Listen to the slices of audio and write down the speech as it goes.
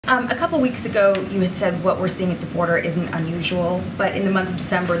A couple weeks ago, you had said what we're seeing at the border isn't unusual, but in the month of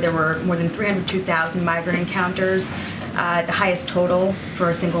December, there were more than 302,000 migrant encounters, the highest total for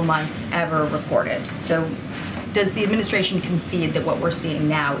a single month ever reported. So does the administration concede that what we're seeing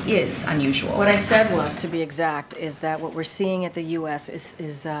now is unusual? What I said was, to be exact, is that what we're seeing at the U.S.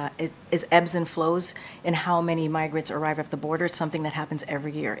 is ebbs and flows in how many migrants arrive at the border. It's something that happens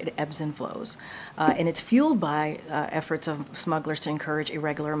every year. It ebbs and flows. And it's fueled by efforts of smugglers to encourage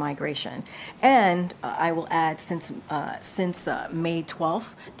irregular migration. And I will add, since May 12th,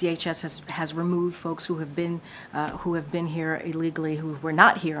 DHS has removed folks who have been here illegally, who were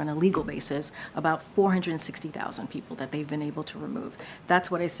not here on a legal basis, about 460,000 people that they've been able to remove.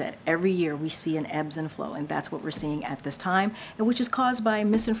 That's what I said. Every year we see an ebbs and flow, and that's what we're seeing at this time, and which is caused by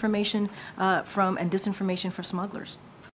misinformation and disinformation from smugglers.